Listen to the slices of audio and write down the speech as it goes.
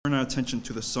turn our attention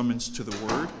to the summons to the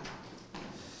Word.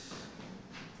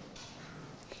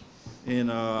 In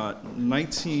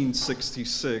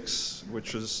 1966,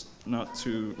 which is not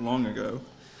too long ago,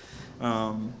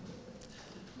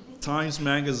 Times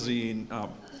Magazine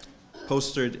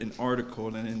posted an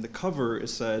article, and in the cover it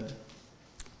said,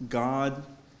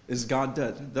 "Is God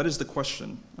dead?" That is the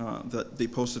question that they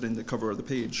posted in the cover of the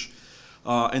page.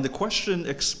 And the question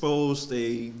exposed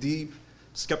a deep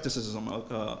skepticism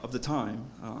of the time.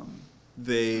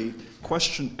 They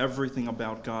questioned everything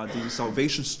about God, the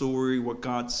salvation story, what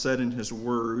God said in His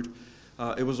Word.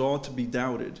 It was all to be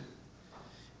doubted.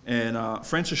 And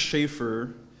Francis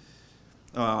Schaeffer,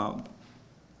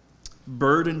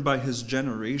 burdened by his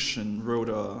generation, wrote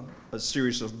a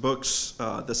series of books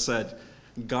that said,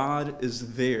 God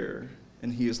is there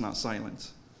and He is not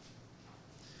silent.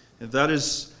 And that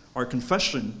is our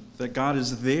confession, that God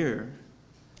is there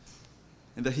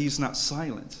and that He's not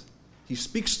silent. He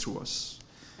speaks to us.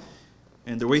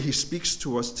 And the way He speaks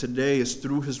to us today is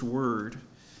through His Word.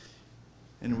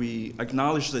 And we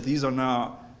acknowledge that these are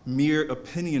not mere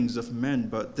opinions of men,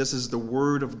 but this is the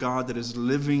Word of God that is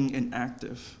living and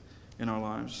active in our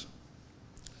lives.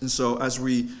 And so as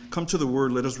we come to the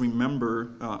Word, let us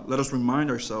remind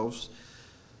ourselves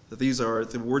that these are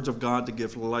the words of God to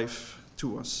give life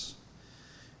to us.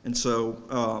 And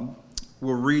so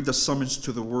we'll read the summons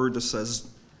to the Word that says,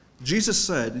 Jesus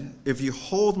said, "If you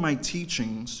hold my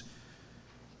teachings,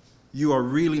 you are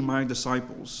really my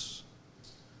disciples.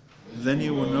 Then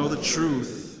you will know the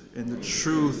truth, and the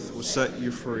truth will set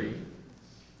you free."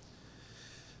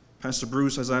 Pastor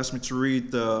Bruce has asked me to read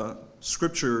the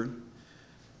scripture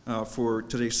for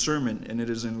today's sermon, and it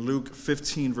is in Luke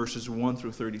 15, verses 1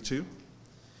 through 32.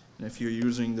 And if you're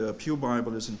using the Pew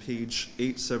Bible, it's in page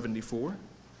 874.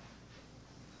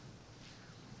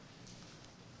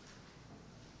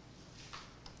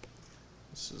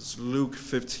 This is Luke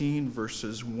 15,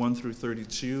 verses 1 through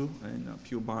 32, and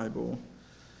Pew Bible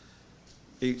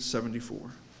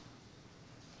 874.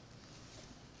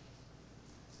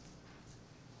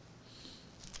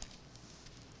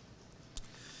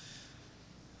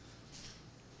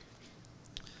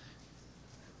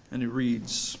 And it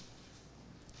reads,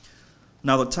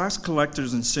 "Now the tax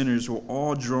collectors and sinners were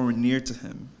all drawing near to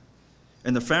him,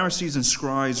 and the Pharisees and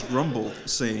scribes grumbled,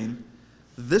 saying,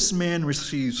 'This man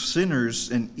receives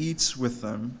sinners and eats with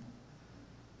them.'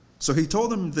 So he told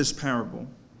them this parable.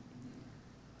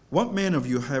 What man of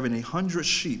you, having 100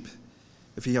 sheep,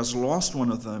 if he has lost one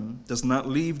of them, does not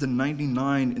leave the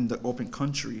 99 in the open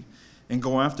country and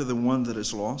go after the one that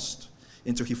is lost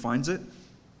until he finds it?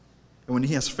 And when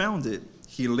he has found it,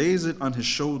 he lays it on his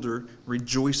shoulder,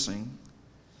 rejoicing.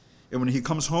 And when he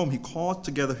comes home, he calls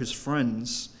together his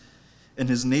friends and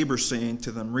his neighbors, saying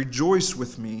to them, 'Rejoice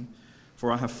with me,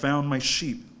 for I have found my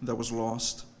sheep that was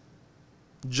lost.'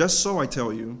 Just so, I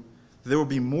tell you, there will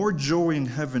be more joy in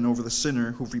heaven over the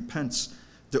sinner who repents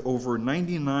than over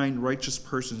 99 righteous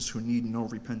persons who need no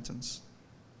repentance.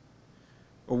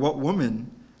 Or what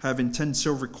woman, having 10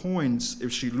 silver coins,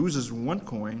 if she loses one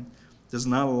coin, does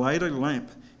not light a lamp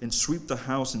and sweep the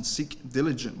house and seek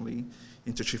diligently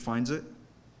until she finds it?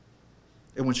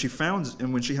 And when she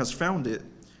has found it,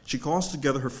 she calls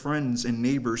together her friends and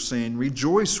neighbors, saying,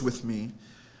 'Rejoice with me,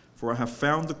 for I have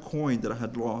found the coin that I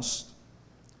had lost.'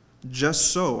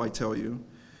 Just so, I tell you,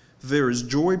 there is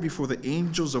joy before the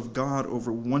angels of God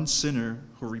over one sinner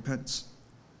who repents."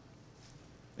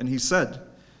 And he said,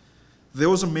 "There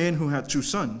was a man who had 2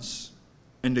 sons,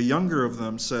 and the younger of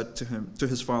them said to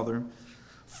his father,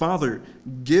 'Father,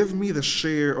 give me the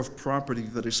share of property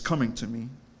that is coming to me.'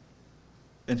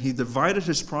 And he divided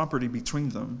his property between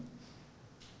them.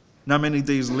 Not many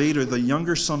days later, the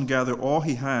younger son gathered all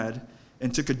he had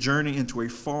and took a journey into a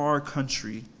far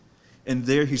country, and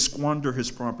there he squandered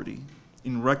his property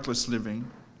in reckless living.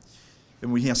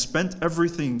 And when he had spent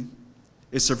everything,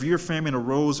 a severe famine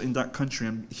arose in that country,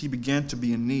 and he began to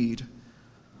be in need.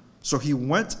 So he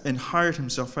went and hired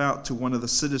himself out to one of the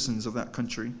citizens of that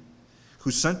country, who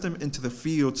sent him into the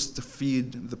fields to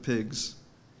feed the pigs.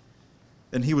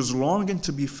 And he was longing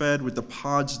to be fed with the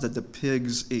pods that the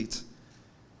pigs ate,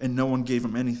 and no one gave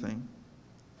him anything.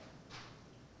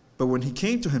 But when he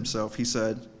came to himself, he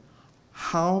said,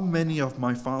 'How many of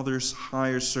my father's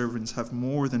hired servants have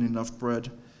more than enough bread,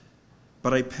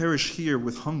 but I perish here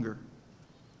with hunger?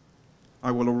 I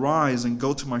will arise and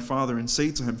go to my father and say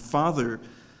to him, Father,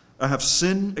 I have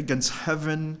sinned against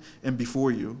heaven and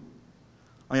before you.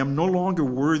 I am no longer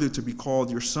worthy to be called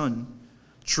your son.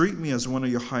 Treat me as one of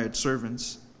your hired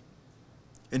servants.'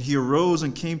 And he arose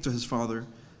and came to his father.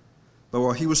 But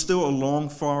while he was still a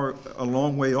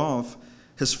long way off,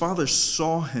 his father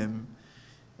saw him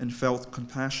and felt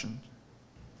compassion,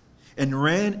 and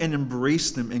ran and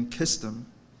embraced him and kissed him.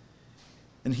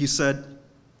 And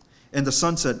the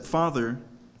son said, Father,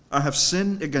 I have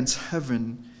sinned against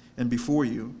heaven and before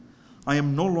you. I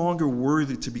am no longer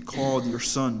worthy to be called your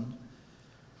son.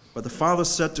 But the father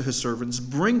said to his servants,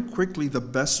 Bring quickly the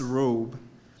best robe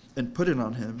and put it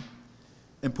on him,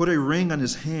 and put a ring on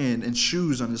his hand and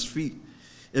shoes on his feet,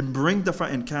 and bring the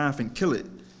fattened calf and kill it,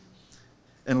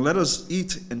 and let us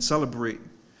eat and celebrate.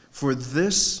 For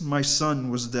this my son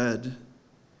was dead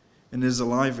and is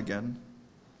alive again.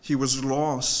 He was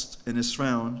lost and is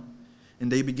found.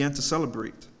 And they began to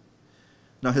celebrate.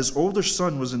 Now his older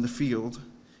son was in the field,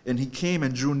 and he came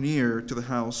and drew near to the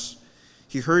house.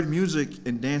 He heard music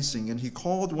and dancing, and he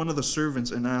called one of the servants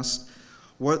and asked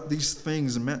what these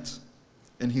things meant.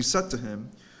 And he said to him,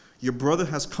 Your brother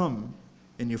has come,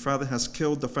 and your father has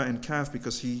killed the fattened calf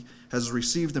because he has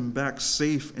received him back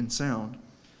safe and sound.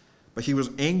 But he was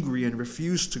angry and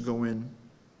refused to go in.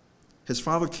 His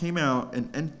father came out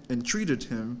and entreated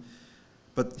him,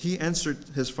 but he answered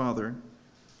his father,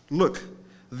 Look,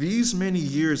 these many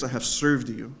years I have served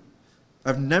you.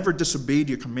 I've never disobeyed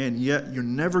your command, yet you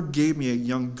never gave me a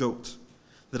young goat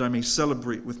that I may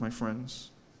celebrate with my friends.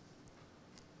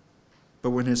 But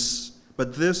when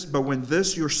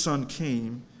this your son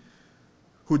came,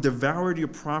 who devoured your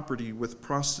property with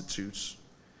prostitutes,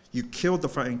 you killed the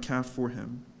fattened calf for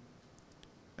him.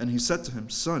 And he said to him,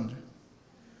 Son,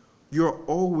 you are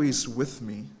always with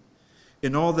me,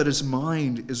 and all that is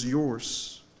mine is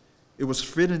yours. It was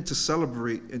fitting to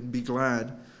celebrate and be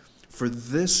glad, for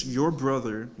this your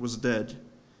brother was dead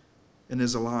and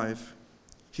is alive.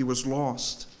 He was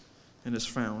lost and is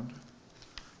found.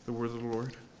 The word of the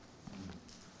Lord.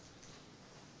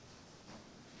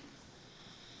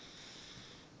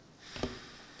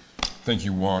 Thank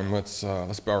you, Juan. Let's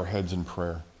bow our heads in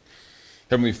prayer.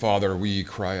 Heavenly Father, we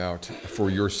cry out for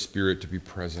your Spirit to be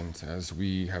present. As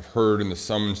we have heard in the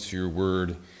summons to your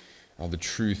word, the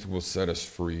truth will set us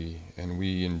free, and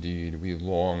we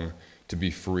long to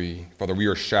be free. Father, we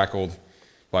are shackled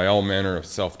by all manner of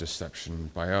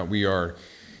self-deception. We are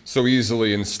so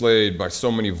easily enslaved by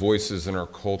so many voices in our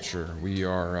culture. We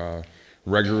are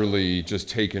regularly just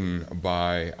taken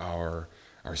by our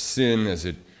sin as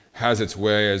it has its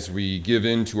way, as we give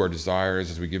in to our desires,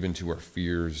 as we give in to our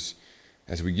fears,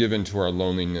 as we give in to our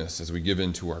loneliness, as we give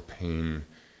in to our pain.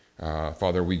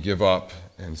 Father, we give up,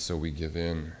 and so we give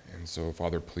in. And so,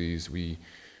 Father, please, we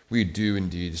do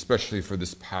indeed, especially for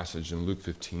this passage in Luke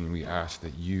 15, we ask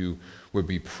that you would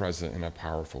be present in a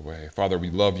powerful way. Father, we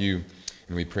love you,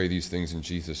 and we pray these things in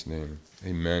Jesus' name.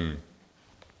 Amen.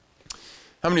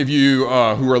 How many of you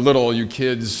who are little, you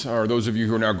kids, or those of you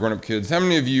who are now grown-up kids, how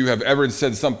many of you have ever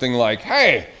said something like,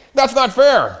 hey, that's not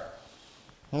fair?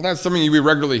 Well, that's something we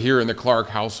regularly hear in the Clark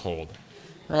household,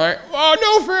 right? Oh,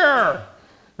 no fair,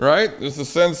 right? There's a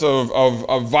sense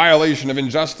of violation, of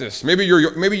injustice. Maybe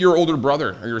your older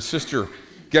brother or your sister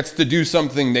gets to do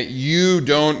something that you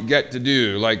don't get to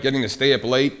do, like getting to stay up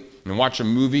late and watch a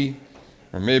movie,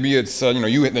 or maybe it's but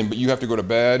you have to go to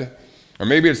bed. Or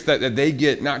maybe it's that they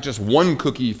get not just one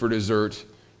cookie for dessert,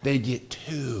 they get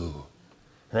two,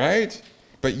 right?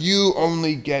 But you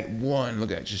only get one. Look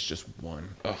at it, just one.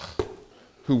 Ugh.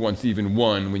 Who wants even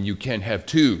one when you can't have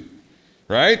two,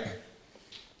 right?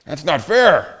 That's not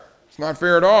fair. It's not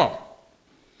fair at all.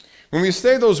 When we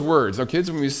say those words,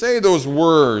 kids, when we say those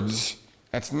words,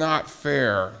 that's not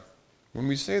fair. When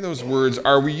we say those words,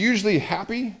 are we usually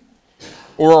happy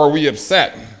or are we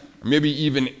upset? Or maybe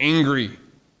even angry?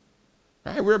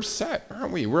 Right? We're upset,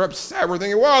 aren't we? We're upset. We're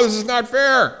thinking, wow, this is not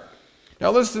fair. Now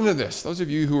listen to this. Those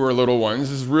of you who are little ones,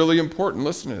 this is really important.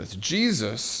 Listen to this.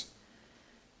 Jesus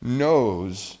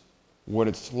knows what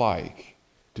it's like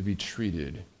to be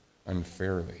treated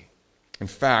unfairly. In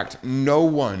fact, no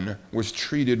one was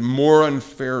treated more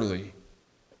unfairly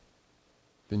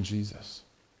than Jesus.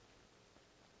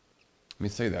 Let me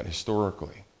say that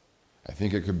historically. I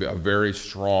think it could be a very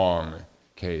strong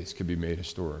case could be made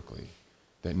historically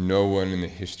that no one in the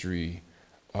history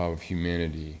of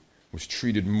humanity was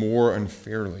treated more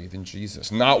unfairly than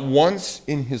Jesus. Not once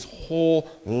in his whole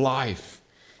life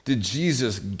did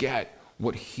Jesus get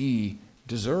what he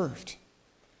deserved.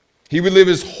 He would live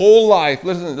his whole life,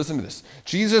 listen to this.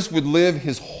 Jesus would live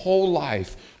his whole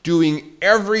life doing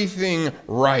everything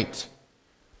right,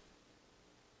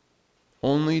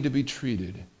 only to be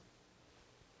treated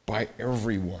by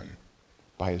everyone,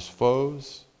 by his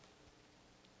foes,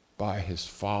 by his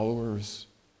followers,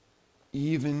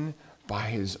 even by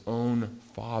his own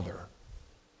Father,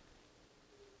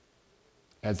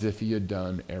 as if he had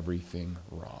done everything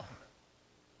wrong.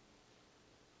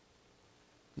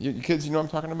 You kids, you know what I'm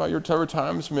talking about? There are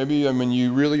times maybe when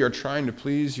you really are trying to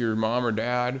please your mom or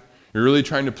dad. You're really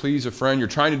trying to please a friend. You're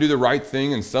trying to do the right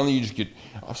thing, and suddenly you just get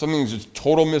something that's just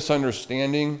total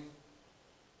misunderstanding.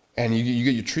 And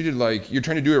you get treated like you're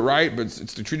trying to do it right, but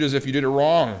it's treated as if you did it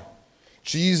wrong.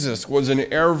 Jesus was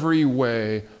in every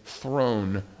way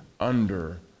thrown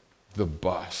under the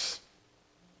bus.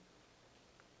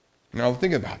 Now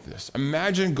think about this.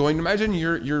 Imagine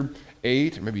you're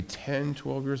 8, maybe 10,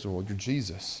 12 years old. You're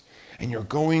Jesus, and you're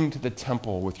going to the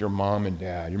temple with your mom and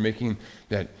dad. You're making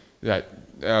that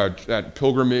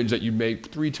pilgrimage that you make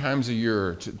 3 times a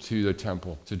year to the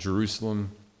temple, to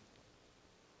Jerusalem.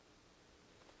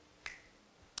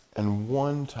 And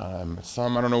one time,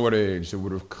 I don't know what age, it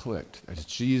would have clicked as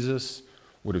Jesus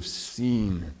would have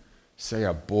seen, say,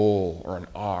 a bull or an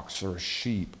ox or a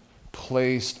sheep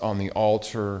placed on the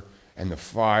altar, and the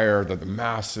fire, the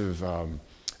massive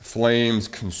flames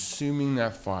consuming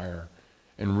that fire,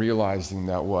 and realizing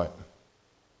that what?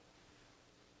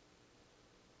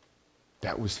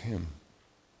 That was him.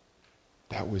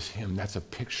 That was him. That's a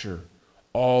picture.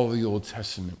 All the Old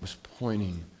Testament was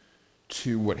pointing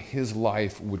to what his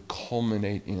life would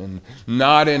culminate in.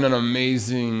 Not in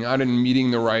not in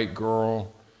meeting the right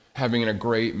girl, having a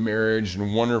great marriage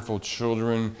and wonderful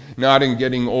children, not in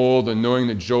getting old and knowing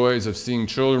the joys of seeing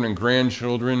children and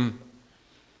grandchildren,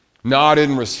 not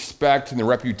in respect and the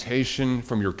reputation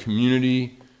from your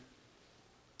community.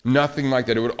 Nothing like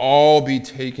that. It would all be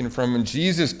taken from him.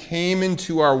 Jesus came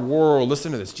into our world.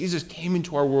 Listen to this. Jesus came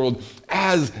into our world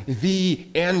as the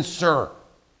answer.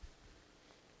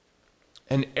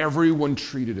 And everyone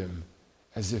treated him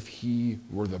as if he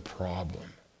were the problem.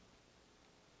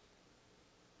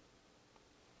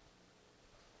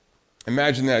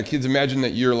 Imagine that, kids, imagine that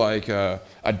you're like a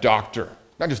doctor.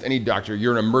 Not just any doctor,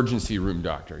 you're an emergency room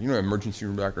doctor. You know what emergency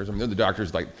room doctors? I mean, they're the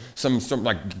doctors like some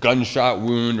like gunshot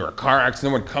wound or a car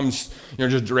accident. Someone comes,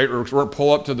 just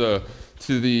pull up to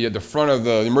the front of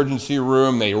the emergency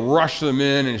room. They rush them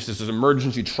in, and it's just this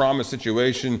emergency trauma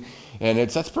situation. And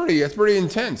that's pretty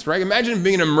intense, right? Imagine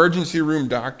being an emergency room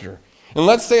doctor. And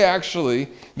let's say actually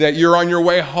that you're on your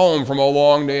way home from a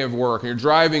long day of work, and you're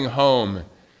driving home,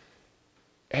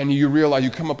 and you realize you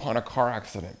come upon a car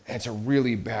accident, and it's a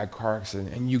really bad car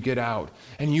accident, and you get out,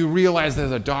 and you realize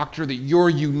as a doctor that you're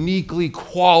uniquely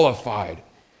qualified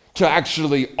to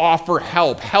actually offer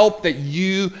help that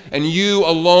you and you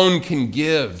alone can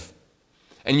give.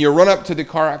 And you run up to the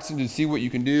car accident to see what you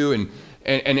can do, and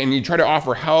you try to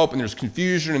offer help, and there's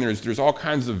confusion, and there's all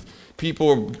kinds of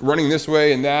people running this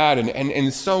way and that,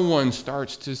 and someone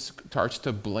starts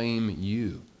to blame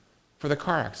you for the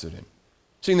car accident,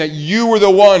 saying that you were the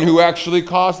one who actually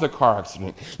caused the car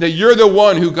accident, that you're the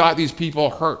one who got these people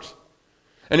hurt.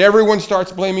 And everyone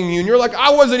starts blaming you, and you're like,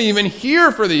 I wasn't even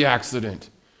here for the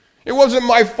accident. It wasn't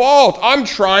my fault. I'm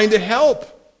trying to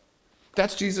help.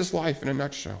 That's Jesus' life in a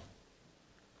nutshell.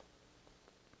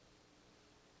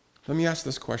 Let me ask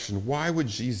this question. Why would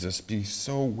Jesus be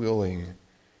so willing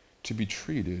to be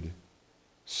treated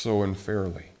so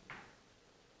unfairly?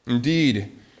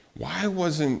 Indeed, why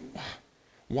wasn't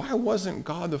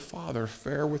God the Father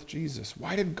fair with Jesus?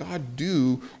 Why did God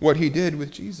do what he did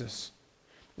with Jesus?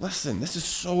 Listen, this is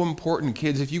so important,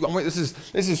 kids.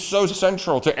 This is so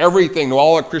central to everything, to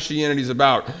all that Christianity is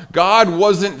about. God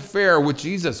wasn't fair with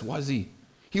Jesus, was he?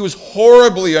 He was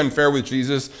horribly unfair with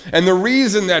Jesus, and the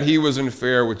reason that he was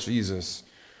unfair with Jesus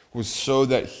was so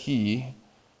that he,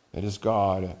 that is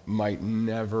God, might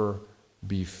never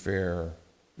be fair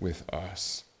with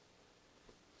us.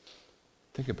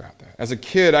 Think about that. As a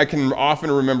kid, I can often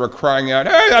remember crying out,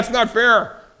 "Hey, that's not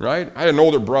fair!" Right? I had an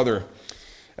older brother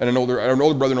and an older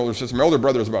brother and older sister. My older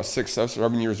brother was about 6,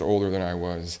 7 years older than I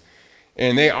was,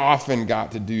 and they often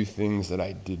got to do things that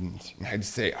I didn't. And I'd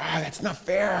say, that's not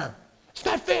fair. It's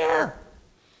not fair.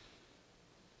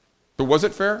 But was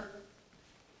it fair?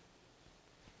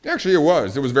 Actually, it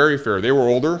was. It was very fair. They were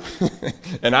older,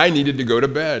 and I needed to go to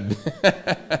bed.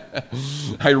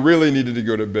 I really needed to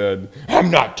go to bed.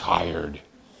 I'm not tired.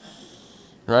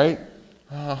 Right?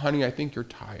 Honey, I think you're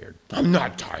tired. I'm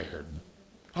not tired.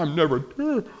 I'm never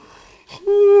tired.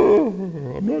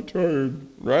 I'm not tired.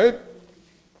 Right?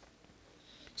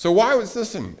 So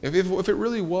listen, if it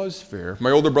really was fair, if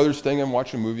my older brother's staying and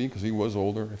watching a movie because he was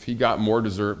older, if he got more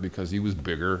dessert because he was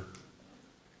bigger,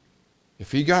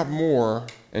 if he got more,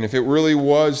 and if it really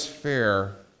was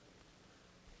fair,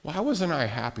 why wasn't I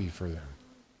happy for them?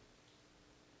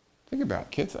 Think about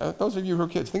it, kids. Those of you who are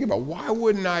kids, think about why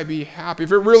wouldn't I be happy?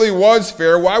 If it really was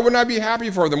fair, why wouldn't I be happy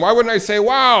for them? Why wouldn't I say,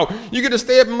 wow, you get to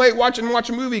stay up late watch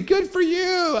a movie. Good for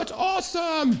you. That's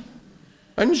awesome.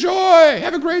 Enjoy.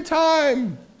 Have a great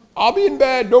time. I'll be in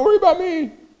bed. Don't worry about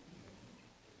me.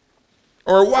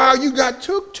 Or, wow, you got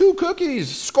two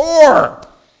cookies. Score.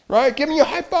 Right? Give me a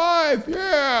high five.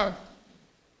 Yeah.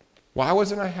 Why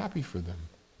wasn't I happy for them?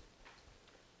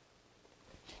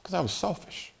 Because I was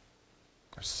selfish.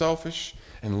 I was selfish,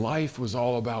 and life was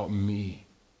all about me.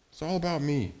 It's all about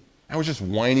me. I was just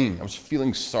whining. I was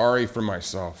feeling sorry for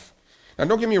myself. Now,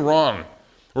 don't get me wrong.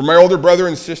 Were my older brother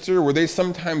and sister, were they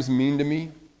sometimes mean to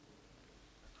me?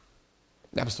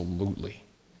 Absolutely.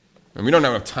 And we don't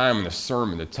have enough time in the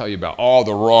sermon to tell you about all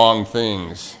the wrong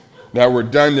things that were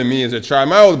done to me as a child.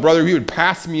 My older brother, he would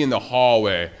pass me in the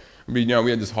hallway. We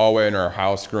had this hallway in our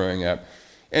house growing up.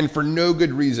 And for no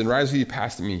good reason, right as he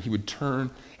passed me, he would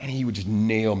turn and he would just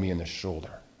nail me in the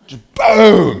shoulder. Just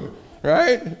boom,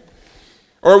 right?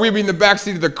 Or we'd be in the back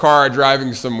seat of the car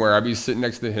driving somewhere. I'd be sitting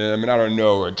next to him, and I don't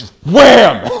know, just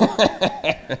wham!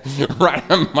 Right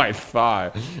on my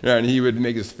thigh. And he would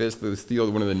make his fist to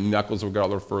steal one of the knuckles would go a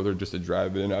little further just to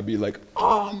drive it. And I'd be like,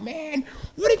 oh, man,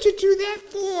 what did you do that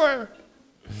for?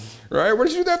 Right? What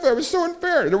did you do that for? It was so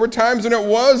unfair. There were times when it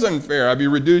was unfair. I'd be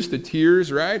reduced to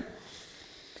tears, right?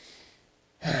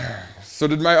 So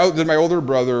did my older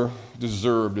brother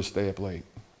deserve to stay up late?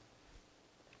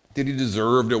 Did he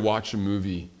deserve to watch a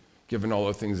movie, given all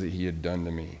the things that he had done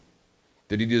to me?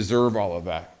 Did he deserve all of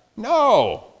that?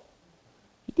 No,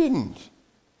 he didn't.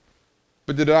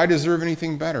 But did I deserve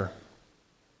anything better?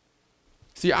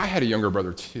 See, I had a younger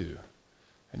brother too.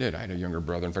 I did. I had a younger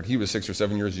brother. In fact, he was 6 or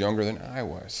 7 years younger than I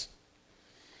was.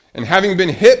 And having been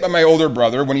hit by my older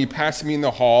brother when he passed me in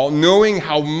the hall, knowing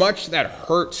how much that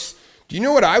hurts, do you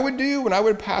know what I would do when I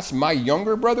would pass my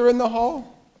younger brother in the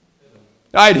hall?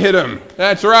 I'd hit him.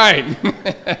 That's right.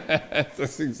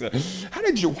 That's exactly. Why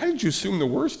did you assume the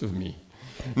worst of me?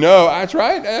 No, that's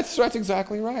right. That's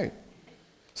exactly right.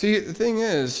 See, the thing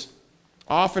is,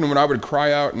 often when I would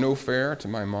cry out no fair to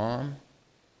my mom,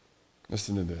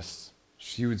 listen to this.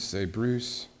 She would say,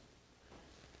 Bruce,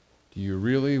 do you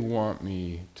really want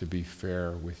me to be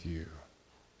fair with you?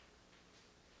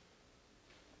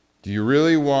 Do you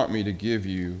really want me to give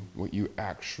you what you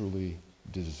actually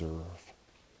deserve?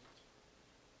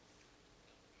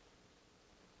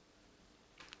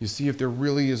 You see, if there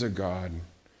really is a God,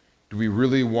 do we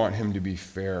really want him to be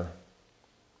fair?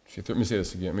 Let me say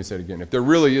this again. Let me say it again. If there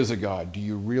really is a God, do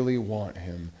you really want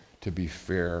him to be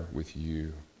fair with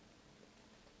you?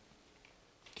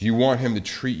 Do you want him to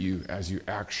treat you as you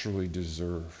actually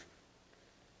deserve?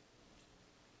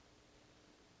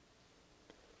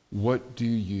 What do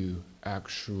you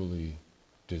actually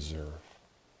deserve?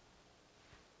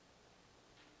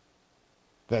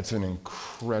 That's an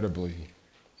incredibly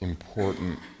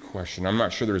important question. I'm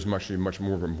not sure there's a much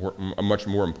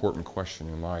more important question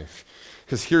in life.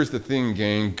 Because here's the thing,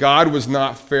 gang. God was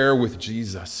not fair with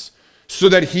Jesus so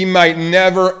that he might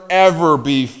never, ever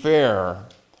be fair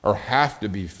or have to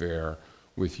be fair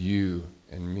with you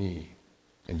and me.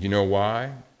 And you know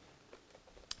why?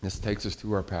 This takes us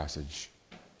to our passage.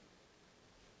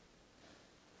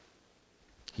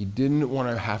 He didn't want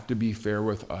to have to be fair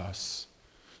with us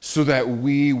so that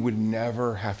we would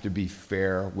never have to be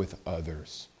fair with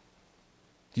others.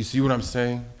 Do you see what I'm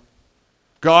saying?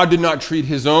 God did not treat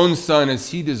his own son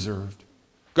as he deserved.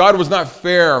 God was not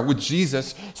fair with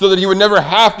Jesus so that he would never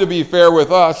have to be fair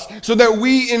with us, so that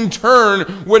we in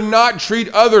turn would not treat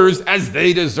others as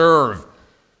they deserve.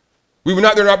 There would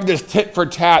not be this tit for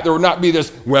tat. There would not be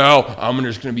this, well, I'm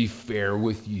just going to be fair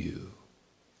with you.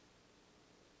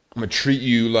 I'm going to treat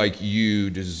you like you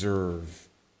deserve.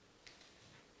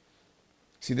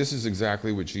 See, this is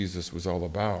exactly what Jesus was all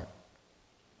about.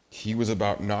 He was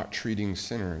about not treating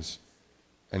sinners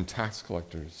and tax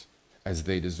collectors as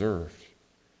they deserved.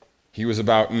 He was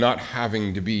about not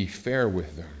having to be fair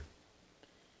with them.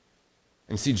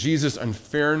 And see, Jesus'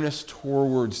 unfairness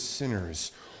towards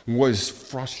sinners was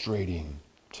frustrating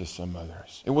to some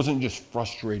others. It wasn't just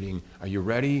frustrating. Are you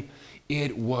ready?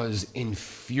 It was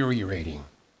infuriating.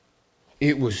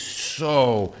 It was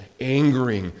so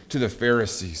angering to the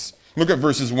Pharisees. Look at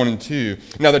verses 1 and 2.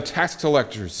 Now the tax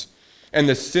collectors and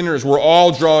the sinners were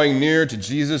all drawing near to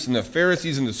Jesus, and the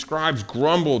Pharisees and the scribes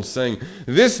grumbled, saying,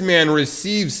 this man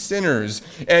receives sinners,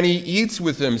 and he eats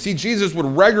with them. See, Jesus would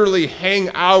regularly hang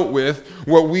out with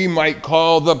what we might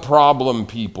call the problem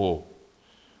people.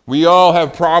 We all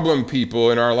have problem people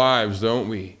in our lives, don't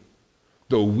we?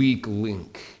 The weak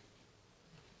link.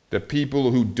 The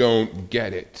people who don't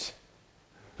get it.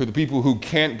 The people who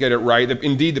can't get it right.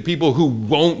 Indeed, the people who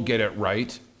won't get it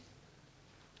right.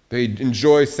 They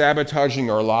enjoy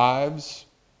sabotaging our lives.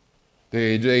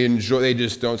 They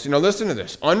just don't see. Now listen to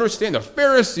this. Understand, the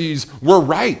Pharisees were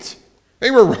right.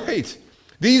 They were right.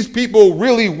 These people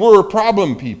really were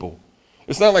problem people.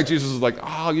 It's not like Jesus was like,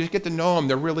 oh, you just get to know them.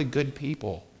 They're really good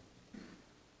people.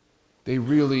 They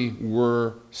really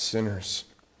were sinners.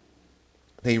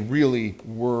 They really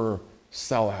were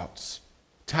sellouts.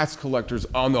 Tax collectors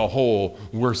on the whole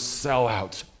were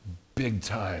sellouts big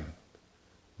time.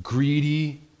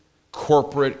 Greedy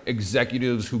corporate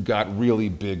executives who got really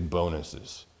big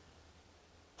bonuses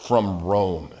from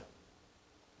Rome.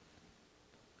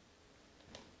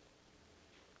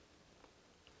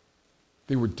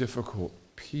 They were difficult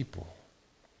people.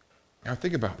 Now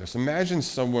think about this. Imagine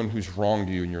someone who's wronged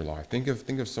you in your life. Think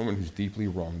of someone who's deeply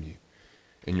wronged you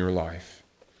in your life.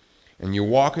 And you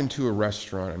walk into a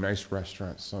restaurant, a nice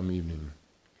restaurant some evening,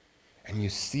 and you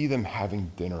see them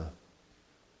having dinner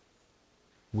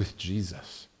with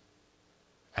Jesus.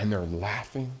 And they're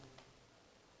laughing.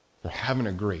 They're having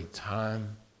a great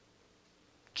time.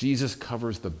 Jesus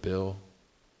covers the bill.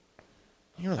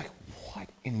 And you're like, what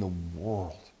in the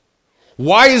world?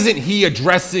 Why isn't he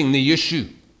addressing the issue?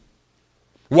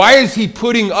 Why is he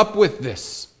putting up with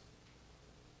this?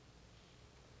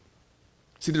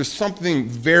 See, there's something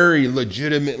very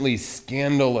legitimately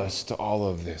scandalous to all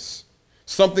of this.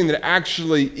 Something that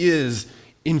actually is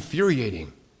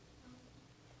infuriating.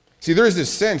 See, there's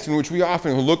this sense in which we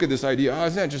often look at this idea, oh,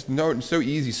 isn't that just so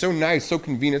easy, so nice, so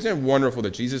convenient? Isn't it wonderful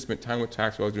that Jesus spent time with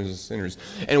tax collectors and sinners?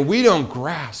 And we don't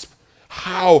grasp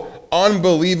how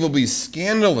unbelievably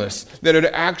scandalous that it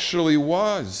actually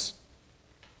was.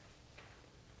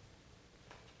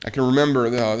 I can remember,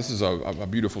 this is a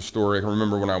beautiful story. I can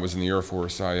remember when I was in the Air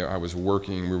Force, I was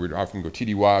working, we would often go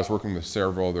TDY, I was working with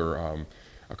several other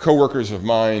co-workers of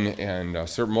mine, and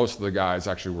most of the guys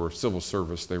actually were civil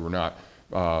service. They were not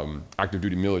active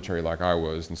duty military like I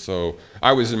was. And so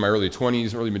I was in my early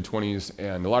mid-20s,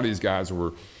 and a lot of these guys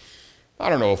were,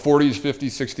 40s,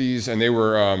 50s, 60s, and they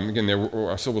were, they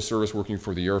were civil service working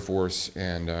for the Air Force,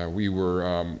 and we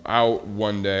were out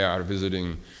one day out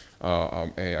visiting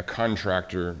a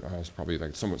contractor. It's probably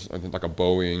like like a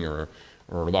Boeing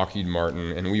or Lockheed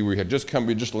Martin, and we had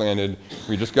just landed,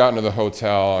 we just got into the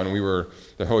hotel, and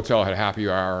the hotel had happy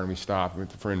hour, and we stopped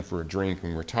with a friend for a drink,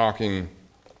 and we were talking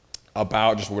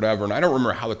about just whatever, and I don't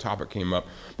remember how the topic came up,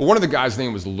 but one of the guys'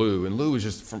 name was Lou, and Lou was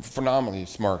just a phenomenally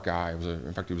smart guy.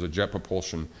 In fact, he was a jet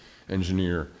propulsion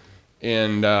engineer,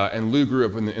 and Lou grew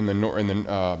up in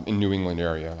New England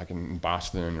area, like in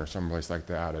Boston or someplace like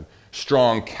that, a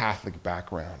strong Catholic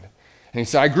background. And he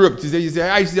said, I grew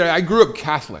up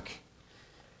Catholic.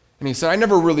 And he said, I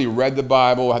never really read the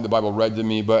Bible, had the Bible read to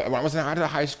me, but when I was out of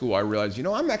high school, I realized,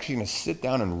 I'm actually going to sit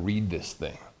down and read this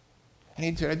thing. And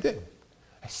he said, I did.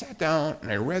 I sat down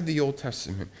and I read the Old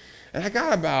Testament, and I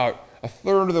got about a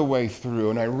third of the way through,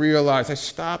 and I realized, I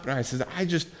stopped and I said,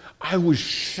 I was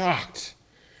shocked.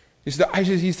 He said,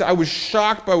 I was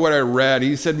shocked by what I read.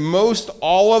 He said, most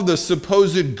all of the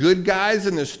supposed good guys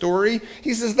in the story,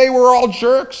 he says, they were all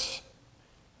jerks.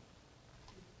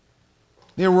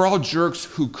 They were all jerks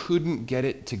who couldn't get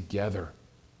it together.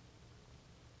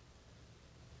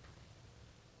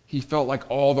 He felt like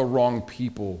all the wrong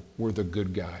people were the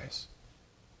good guys.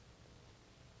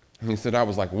 And he said, I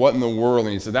was like, what in the world?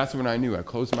 And he said, that's when I knew. I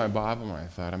closed my Bible and I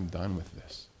thought, I'm done with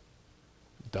this.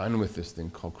 Done with this thing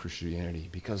called Christianity,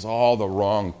 because all the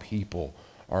wrong people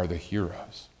are the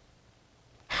heroes.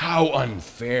 How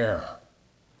unfair.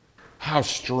 How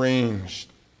strange.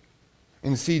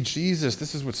 And see, Jesus,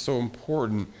 this is what's so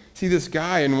important. See, this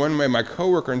guy, in one way, my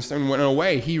coworker, in a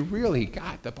way, he really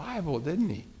got the Bible, didn't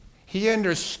he? He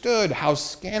understood how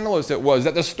scandalous it was,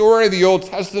 that the story of the Old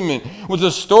Testament was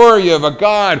a story of a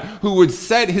God who would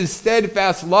set his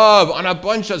steadfast love on a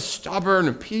bunch of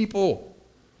stubborn people,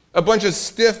 a bunch of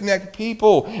stiff-necked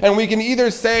people. And we can either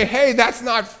say, hey, that's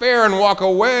not fair, and walk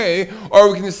away,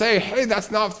 or we can say, hey, that's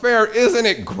not fair. Isn't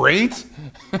it great?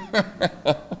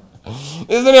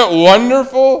 Isn't it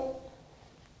wonderful?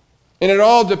 And it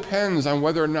all depends on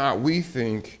whether or not we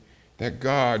think that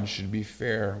God should be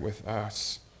fair with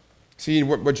us. See,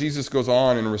 what Jesus goes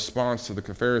on in response to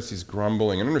the Pharisees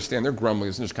grumbling, and understand their grumbling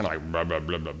isn't just kind of like blah, blah,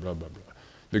 blah, blah, blah, blah, blah.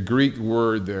 The Greek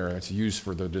word there that's used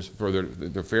for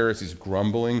the Pharisees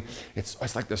grumbling,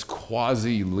 it's like this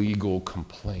quasi-legal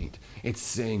complaint. It's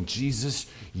saying, Jesus,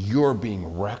 you're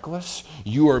being reckless,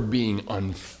 you are being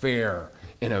unfair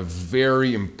in a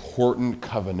very important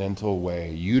covenantal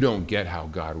way. You don't get how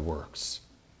God works.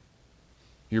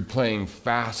 You're playing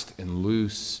fast and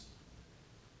loose.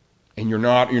 And you're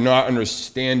not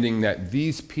understanding that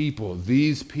these people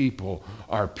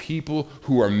are people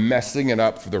who are messing it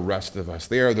up for the rest of us.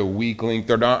 They are the weak link.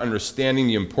 They're not understanding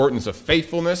the importance of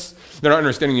faithfulness. They're not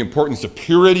understanding the importance of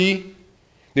purity.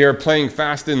 They are playing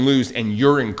fast and loose, and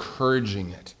you're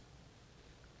encouraging it.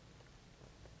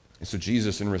 And so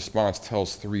Jesus, in response,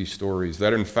 tells 3 stories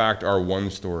that, in fact, are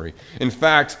one story. In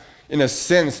fact, in a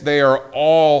sense, they are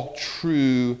all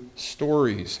true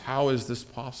stories. How is this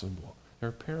possible?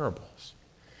 They're parables.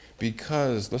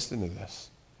 Because, listen to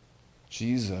this,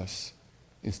 Jesus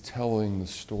is telling the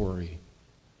story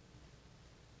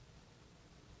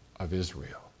of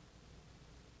Israel.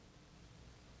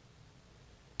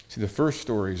 See, the first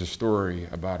story is a story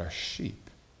about a sheep.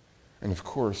 And of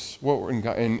course, what were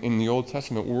in the Old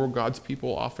Testament, what were God's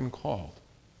people often called?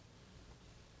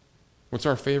 What's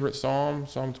our favorite psalm?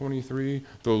 Psalm 23.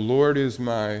 The Lord is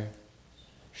my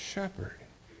shepherd.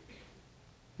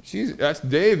 That's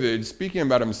David speaking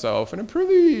about himself in a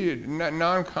pretty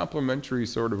non-complimentary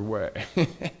sort of way.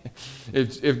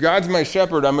 If God's my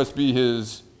shepherd, I must be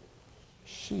his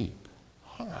sheep.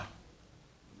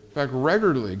 In fact,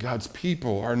 regularly, God's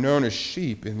people are known as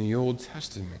sheep in the Old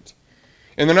Testament.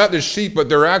 And they're not the sheep, but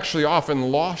they're actually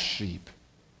often lost sheep.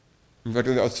 In fact,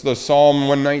 the Psalm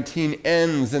 119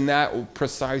 ends in that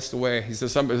precise way. He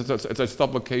says it's a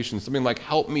supplication, something like,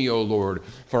 "Help me, O Lord,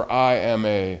 for I am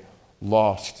a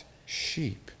lost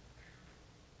sheep."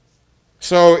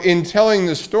 So in telling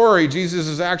the story, Jesus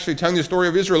is actually telling the story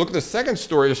of Israel. Look at the second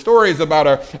story. The story is about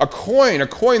a coin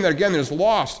that, again, is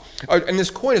lost. And this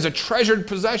coin is a treasured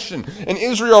possession. And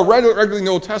Israel, regularly in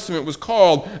the Old Testament, was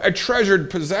called a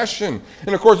treasured possession.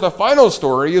 And, of course, the final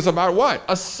story is about what?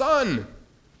 A son.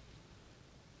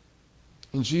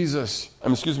 And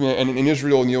in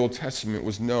Israel in the Old Testament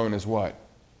was known as what?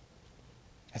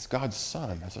 As God's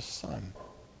son, as a son.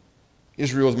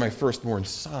 Israel is my firstborn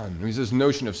son. There's this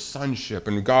notion of sonship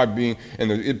and God being, and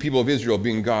the people of Israel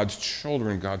being God's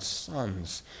children, God's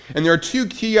sons. And there are 2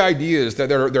 key ideas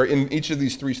that are in each of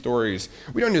these 3 stories.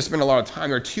 We don't need to spend a lot of time.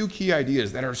 There are 2 key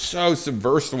ideas that are so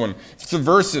subversive.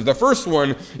 The first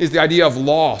one is the idea of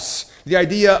loss. The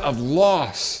idea of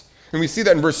loss. And we see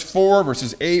that in verse 4,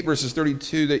 verses 8, verses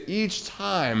 32, that each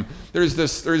time there's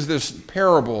this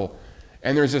parable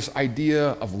and there's this idea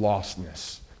of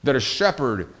lostness. That a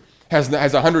shepherd has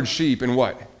 100 sheep, and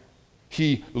what?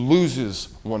 He loses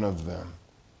one of them.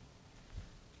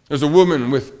 There's a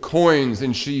woman with coins,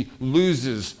 and she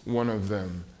loses one of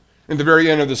them. At the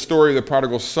very end of the story of the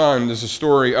prodigal son, there's a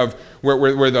story of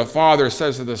where the father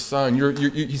says to the son,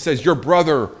 he says, "Your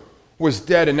brother was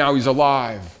dead, and now he's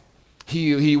alive.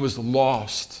 He was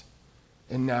lost,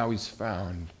 and now he's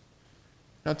found."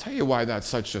 And I'll tell you why that's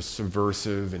such a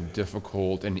subversive and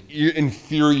difficult and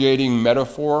infuriating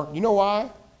metaphor. You know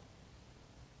why?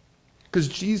 Because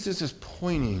Jesus is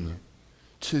pointing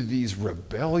to these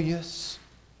rebellious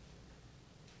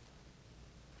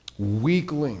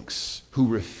weaklings who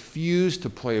refuse to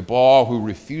play ball, who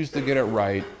refuse to get it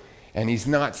right, and he's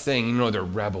not saying, they're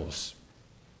rebels.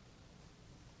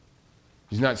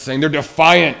 He's not saying they're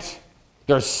defiant,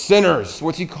 they're sinners.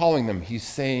 What's he calling them? He's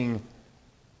saying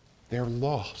they're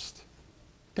lost.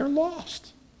 They're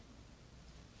lost.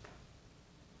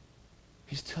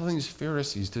 He's telling his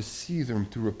Pharisees to see them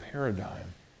through a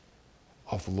paradigm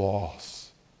of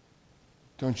loss.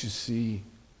 Don't you see?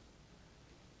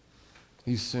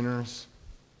 These sinners,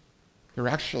 they're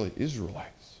actually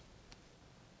Israelites.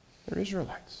 They're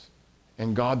Israelites.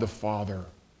 And God the Father,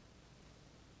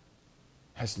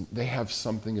 they have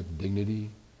something of dignity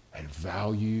and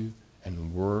value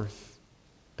and worth.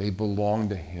 They belong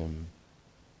to him,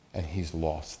 and he's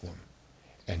lost them.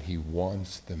 And he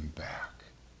wants them back.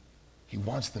 He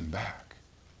wants them back.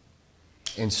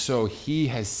 And so he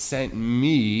has sent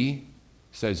me,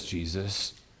 says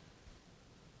Jesus,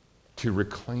 to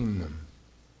reclaim them.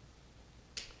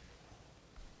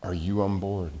 Are you on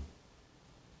board?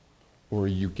 Or are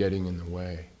you getting in the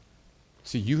way?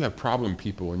 See, you have problem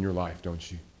people in your life, don't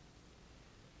you?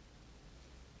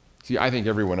 See, I think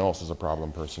everyone else is a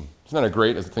problem person. Isn't that a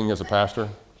great thing as a pastor?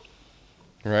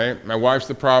 Right? My wife's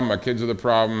the problem, my kids are the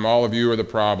problem, all of you are the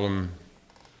problem.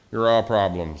 You're all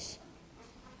problems.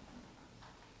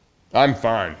 I'm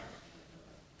fine.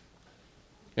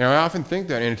 I often think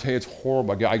that, and I tell you, it's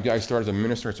horrible. I start as a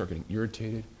minister, I start getting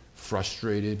irritated,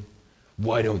 frustrated.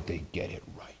 Why don't they get it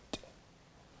right?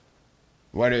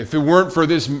 If it weren't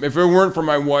for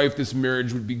my wife, this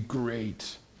marriage would be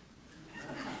great.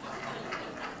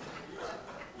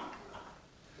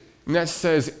 And that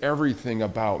says everything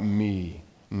about me,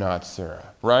 not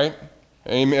Sarah, right?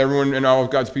 Amen. Everyone and all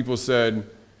of God's people said,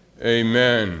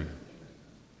 amen.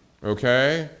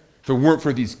 Okay? If it weren't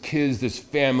for these kids, this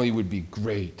family would be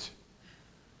great.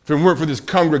 If it weren't for this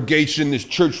congregation, this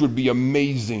church would be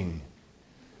amazing.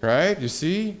 Right? You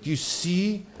see? Do you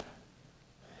see?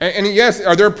 And yes,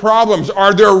 are there problems?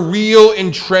 Are there real,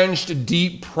 entrenched,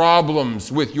 deep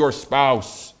problems with your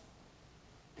spouse?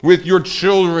 with your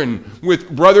children, with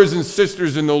brothers and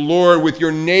sisters in the Lord, with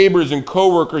your neighbors and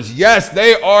coworkers. Yes,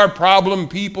 they are problem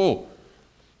people.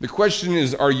 The question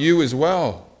is, are you as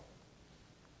well?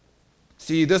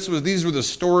 See, these were the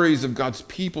stories of God's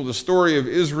people, the story of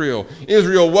Israel.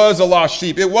 Israel was a lost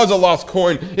sheep. It was a lost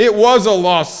coin. It was a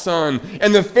lost son.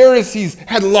 And the Pharisees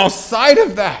had lost sight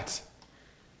of that.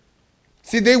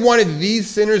 See, they wanted these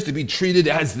sinners to be treated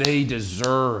as they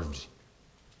deserved.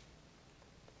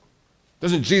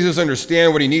 Doesn't Jesus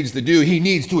understand what he needs to do? He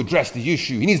needs to address the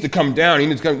issue. He needs to come down. He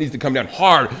needs to come down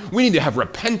hard. We need to have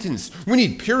repentance. We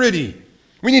need purity.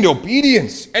 We need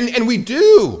obedience. And we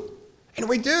do. And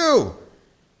we do.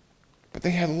 But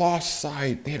they had lost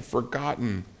sight. They had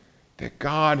forgotten that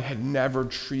God had never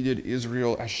treated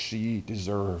Israel as she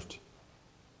deserved.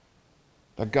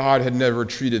 That God had never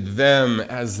treated them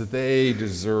as they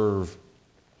deserve.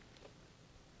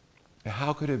 Now,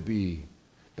 how could it be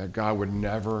that God would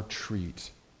never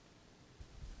treat,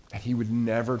 that he would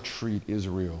never treat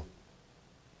Israel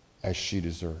as she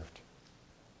deserved?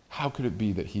 How could it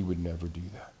be that he would never do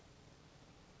that?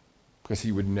 Because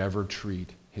he would never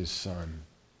treat his son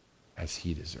as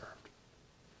he deserved.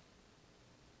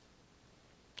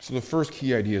 So the first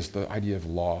key idea is the idea of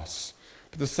loss.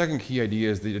 But the second key idea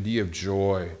is the idea of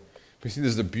joy. We see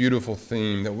this is a beautiful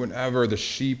theme that when the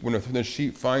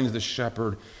sheep finds the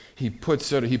shepherd, he puts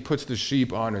the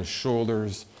sheep on his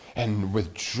shoulders and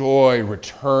with joy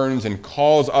returns and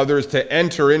calls others to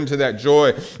enter into that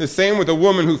joy. The same with a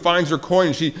woman who finds her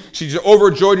coin. She's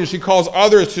overjoyed and she calls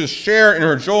others to share in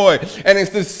her joy. And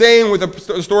it's the same with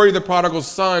the story of the prodigal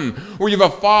son, where you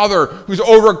have a father who's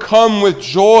overcome with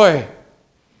joy.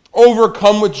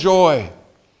 Overcome with joy.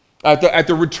 At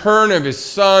the return of his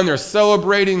son, they're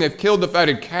celebrating. They've killed the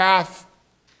fatted calf.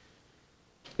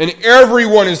 And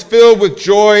everyone is filled with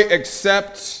joy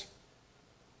except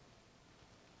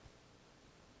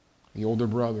the older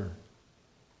brother,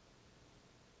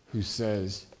 who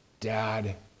says,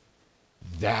 "Dad,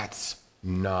 that's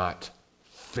not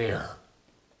fair.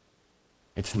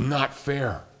 It's not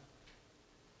fair."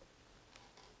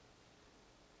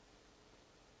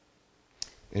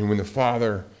 And when the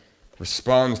father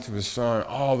responds to his son,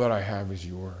 "All that I have is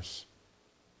yours.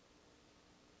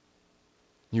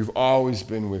 You've always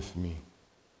been with me.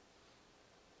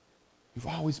 You've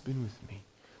always been with me.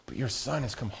 But your son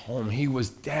has come home. He was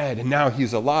dead, and now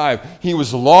he's alive. He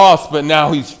was lost, but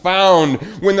now he's found."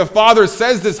 When the father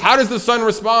says this, how does the son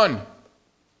respond?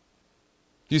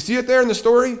 Do you see it there in the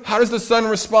story? How does the son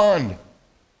respond?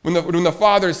 When the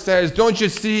father says, "Don't you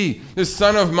see, this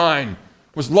son of mine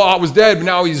was dead, but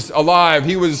now he's alive.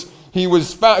 He was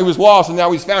lost, and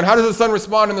now he's found." How does the son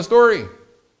respond in the story?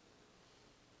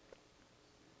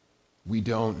 We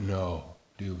don't know,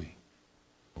 do we?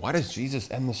 Why does Jesus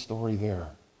end the story there?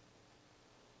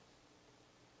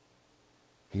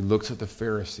 He looks at the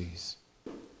Pharisees,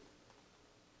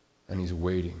 and he's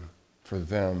waiting for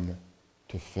them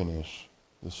to finish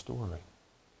the story.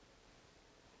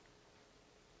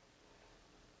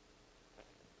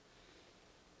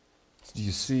 Do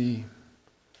you see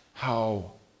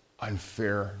how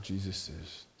unfair Jesus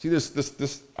is? See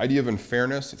this idea of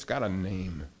unfairness? It's got a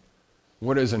name.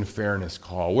 What is unfairness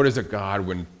called? What is it called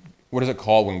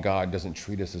when God doesn't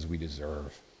treat us as we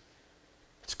deserve?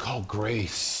 It's called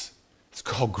grace. It's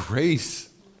called grace.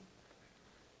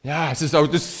 Yeah, it's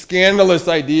just this scandalous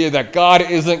idea that God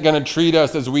isn't going to treat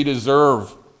us as we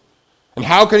deserve. And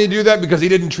how can he do that? Because he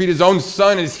didn't treat his own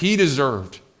son as he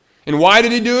deserved. And why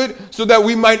did he do it? So that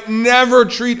we might never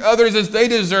treat others as they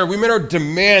deserve. We might not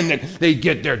demand that they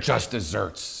get their just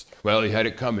desserts. Well, he had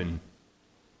it coming.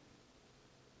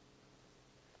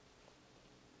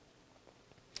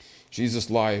 Jesus'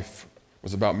 life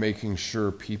was about making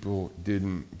sure people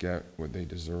didn't get what they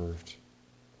deserved.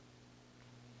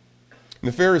 And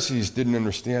the Pharisees didn't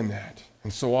understand that,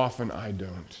 and so often I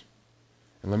don't.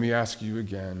 And let me ask you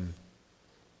again,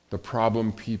 the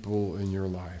problem people in your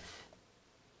life,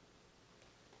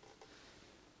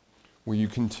 will you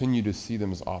continue to see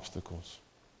them as obstacles?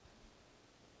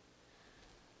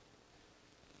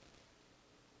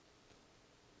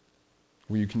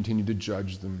 Will you continue to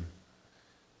judge them?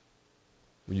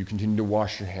 Will you continue to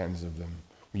wash your hands of them?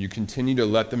 Will you continue to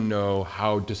let them know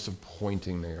how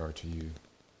disappointing they are to you?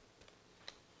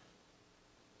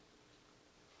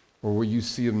 Or will you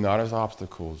see them not as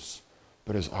obstacles,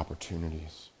 but as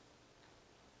opportunities?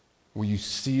 Will you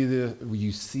see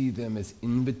them as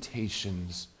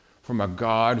invitations from a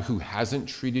God who hasn't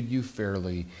treated you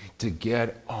fairly to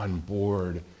get on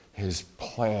board his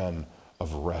plan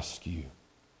of rescue?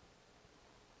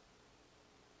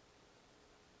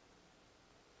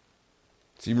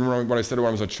 So even when I said it when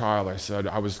I was a child, I said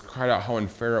I was cried out how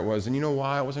unfair it was. And you know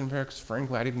why it was unfair? Because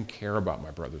frankly, I didn't care about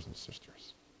my brothers and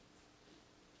sisters.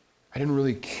 I didn't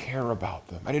really care about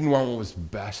them. I didn't want what was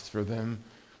best for them.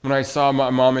 When I saw my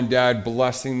mom and dad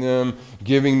blessing them,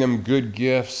 giving them good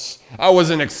gifts, I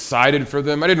wasn't excited for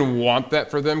them. I didn't want that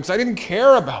for them because I didn't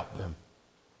care about them.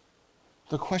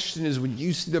 The question is, when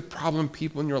you see the problem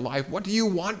people in your life, what do you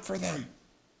want for them?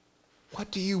 What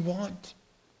do you want?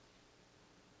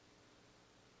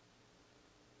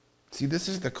 See, this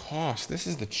is the cost. This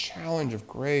is the challenge of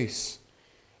grace.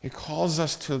 It calls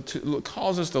us to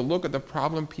look at the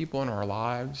problem people in our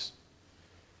lives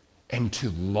and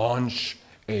to launch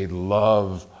a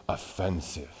love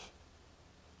offensive.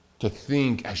 To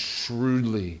think as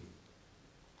shrewdly,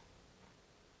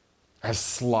 as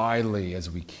slyly as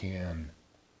we can.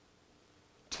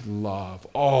 To love.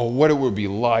 Oh, what it would be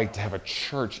like to have a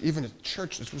church, even a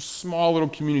church, it's a small little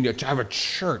community, to have a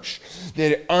church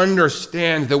that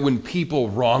understands that when people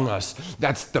wrong us,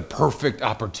 that's the perfect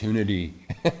opportunity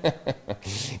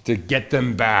to get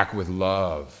them back with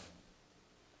love.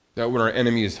 That when our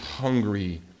enemy is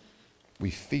hungry, we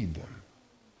feed them.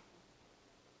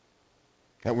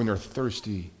 That when they're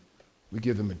thirsty, we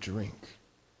give them a drink.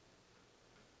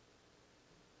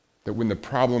 That when the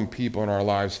problem people in our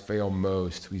lives fail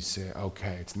most, we say,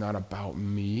 okay, it's not about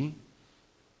me.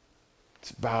 It's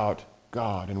about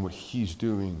God and what He's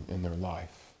doing in their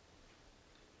life.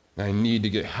 And I need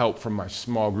to get help from my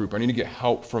small group. I need to get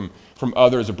help from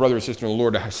others, a brother or sister in the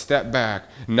Lord, to step back,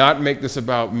 not make this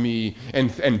about me,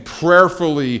 and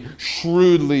prayerfully,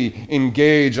 shrewdly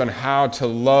engage on how to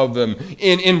love them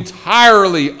in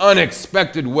entirely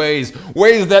unexpected ways,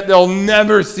 ways that they'll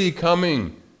never see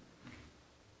coming.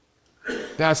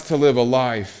 That's to live a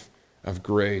life of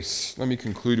grace. Let me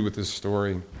conclude with this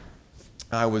story.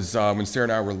 I was, when Sarah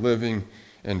and I were living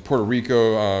in Puerto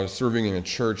Rico, serving in a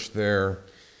church there,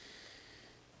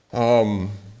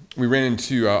 we ran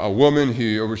into a woman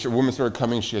started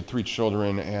coming. She had 3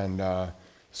 children, and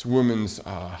this woman's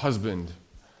husband,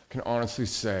 I can honestly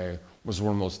say, was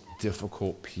one of the most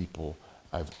difficult people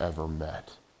I've ever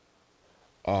met.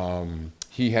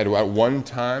 He had at one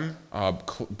time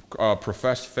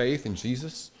professed faith in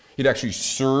Jesus. He'd actually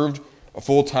served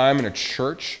full-time in a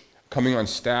church, coming on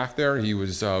staff there. He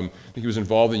was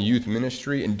involved in youth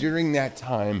ministry, and during that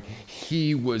time,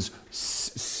 he was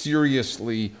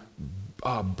seriously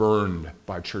burned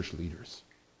by church leaders.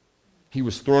 He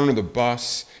was thrown under the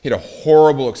bus. He had a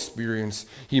horrible experience.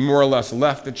 He more or less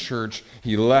left the church.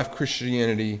 He left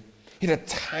Christianity. He had a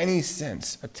tiny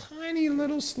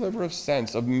little sliver of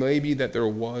sense of maybe that there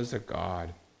was a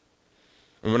God.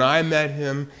 And when I met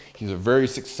him, he's a very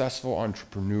successful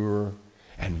entrepreneur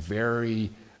and very,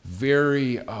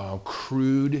 very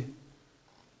crude,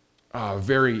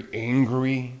 very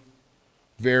angry,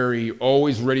 very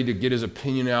always ready to get his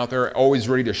opinion out there, always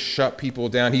ready to shut people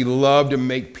down. He loved to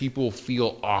make people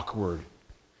feel awkward.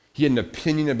 He had an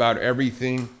opinion about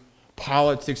everything.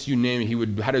 Politics, you name it.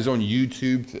 He had his own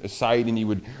YouTube site, and he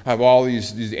would have all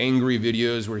these angry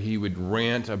videos where he would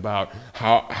rant about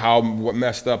what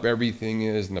messed up everything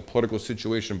is and the political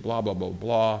situation, blah, blah, blah,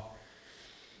 blah.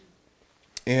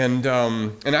 And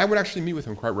I would actually meet with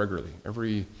him quite regularly,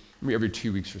 every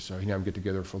 2 weeks or so. He'd have get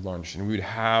together for lunch, and we'd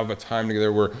have a time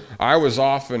together where I was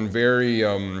often very,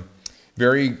 I'd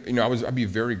be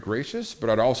very gracious, but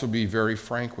I'd also be very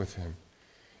frank with him.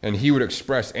 And he would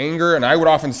express anger, and I would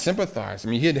often sympathize. I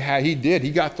mean, he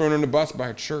got thrown on the bus by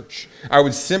a church. I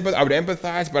would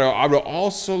empathize, but I would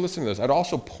also, listen to this, I'd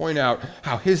also point out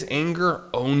how his anger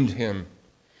owned him,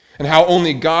 and how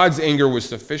only God's anger was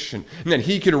sufficient, and that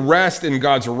he could rest in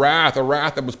God's wrath, a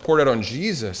wrath that was poured out on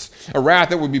Jesus, a wrath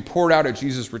that would be poured out at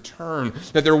Jesus' return,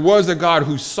 that there was a God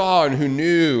who saw and who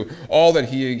knew all that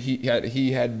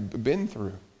he had been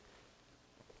through.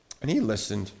 And he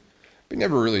listened. He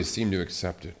never really seemed to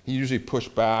accept it. He usually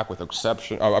pushed back with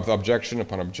objection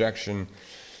upon objection.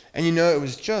 And it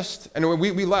was just, and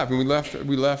we left. We left,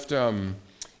 we've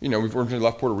originally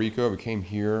left Puerto Rico. We came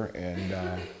here, and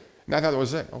I thought that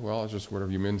was it. Oh, well, it's just whatever.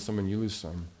 You win some and you lose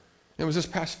some. And it was this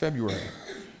past February,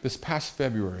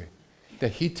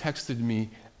 that he texted me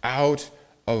out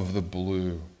of the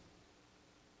blue.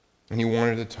 And he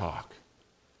wanted to talk.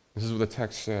 This is what the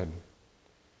text said.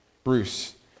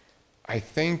 Bruce, I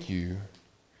thank you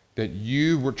that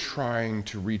you were trying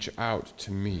to reach out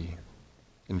to me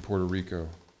in Puerto Rico.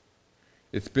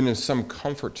 It's been some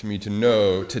comfort to me to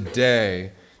know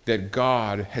today that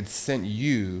God had sent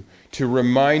you to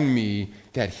remind me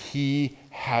that He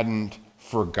hadn't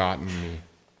forgotten me.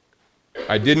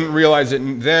 I didn't realize it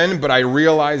then, but I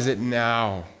realize it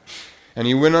now. And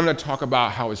he went on to talk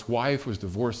about how his wife was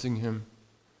divorcing him,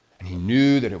 And he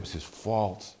knew that it was his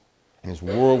fault, and his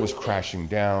world was crashing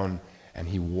down, and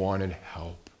he wanted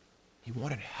help. He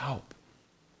wanted help.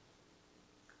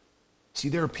 See,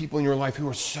 there are people in your life who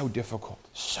are so difficult,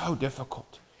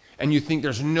 and you think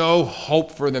there's no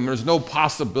hope for them, there's no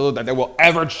possibility that they will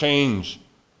ever change.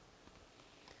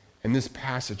 And this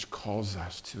passage calls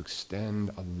us to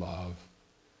extend a love,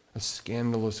 a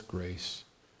scandalous grace,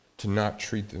 to not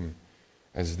treat them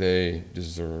as they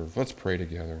deserve. Let's pray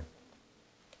together.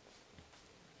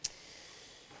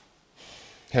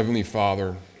 Heavenly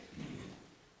Father,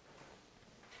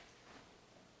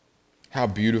 how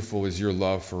beautiful is your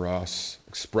love for us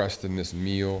expressed in this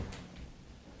meal.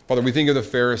 Father, we think of the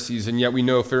Pharisees, and yet we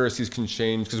know Pharisees can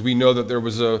change because we know that there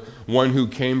was one who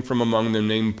came from among them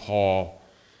named Paul,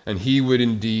 and he would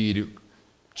indeed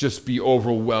just be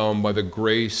overwhelmed by the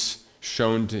grace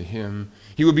shown to him.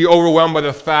 He would be overwhelmed by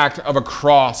the fact of a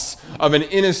cross, of an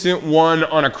innocent one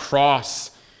on a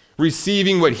cross,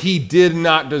 receiving what he did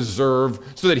not deserve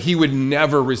so that he would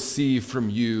never receive from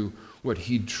you what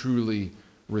he truly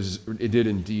did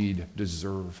indeed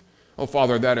deserve. Oh,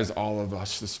 Father, that is all of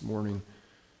us this morning.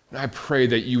 And I pray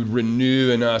that you would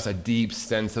renew in us a deep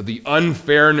sense of the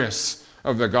unfairness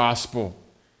of the gospel,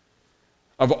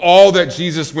 of all that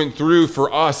Jesus went through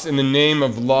for us in the name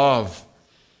of love,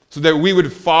 so that we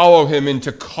would follow him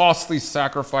into costly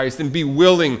sacrifice and be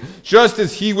willing, just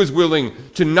as he was willing,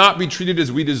 to not be treated as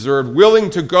we deserved, willing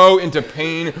to go into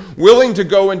pain, willing to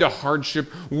go into hardship,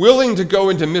 willing to go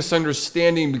into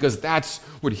misunderstanding, because that's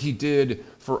what he did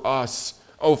for us.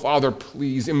 Oh, Father,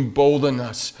 please embolden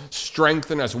us,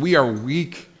 strengthen us. We are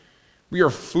weak. We are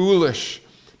foolish.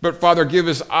 But, Father, give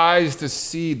us eyes to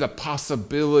see the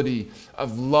possibility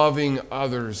of loving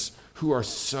others who are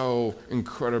so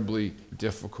incredibly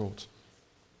difficult.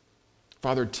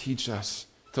 Father, teach us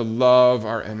to love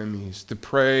our enemies, to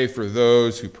pray for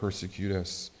those who persecute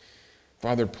us.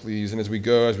 Father, please, and as we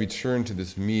turn to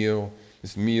this meal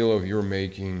of your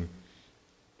making,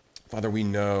 Father, we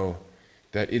know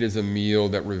that it is a meal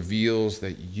that reveals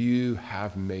that you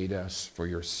have made us for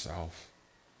yourself.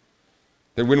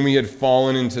 That when we had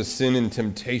fallen into sin and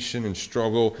temptation and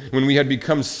struggle, when we had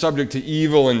become subject to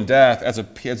evil and death as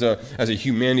a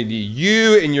humanity,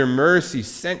 you in your mercy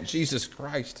sent Jesus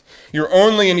Christ, your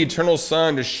only and eternal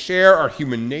Son, to share our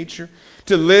human nature,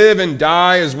 to live and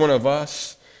die as one of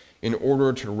us in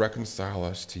order to reconcile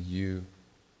us to you.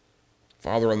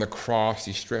 Father, on the cross,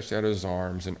 he stretched out his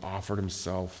arms and offered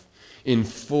himself in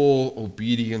full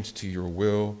obedience to your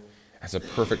will as a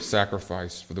perfect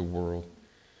sacrifice for the world.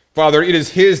 Father, it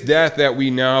is his death that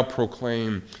we now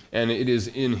proclaim, and it is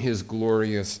in his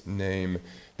glorious name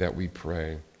that we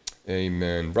pray.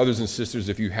 Amen. Brothers and sisters,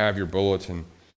 if you have your bulletin,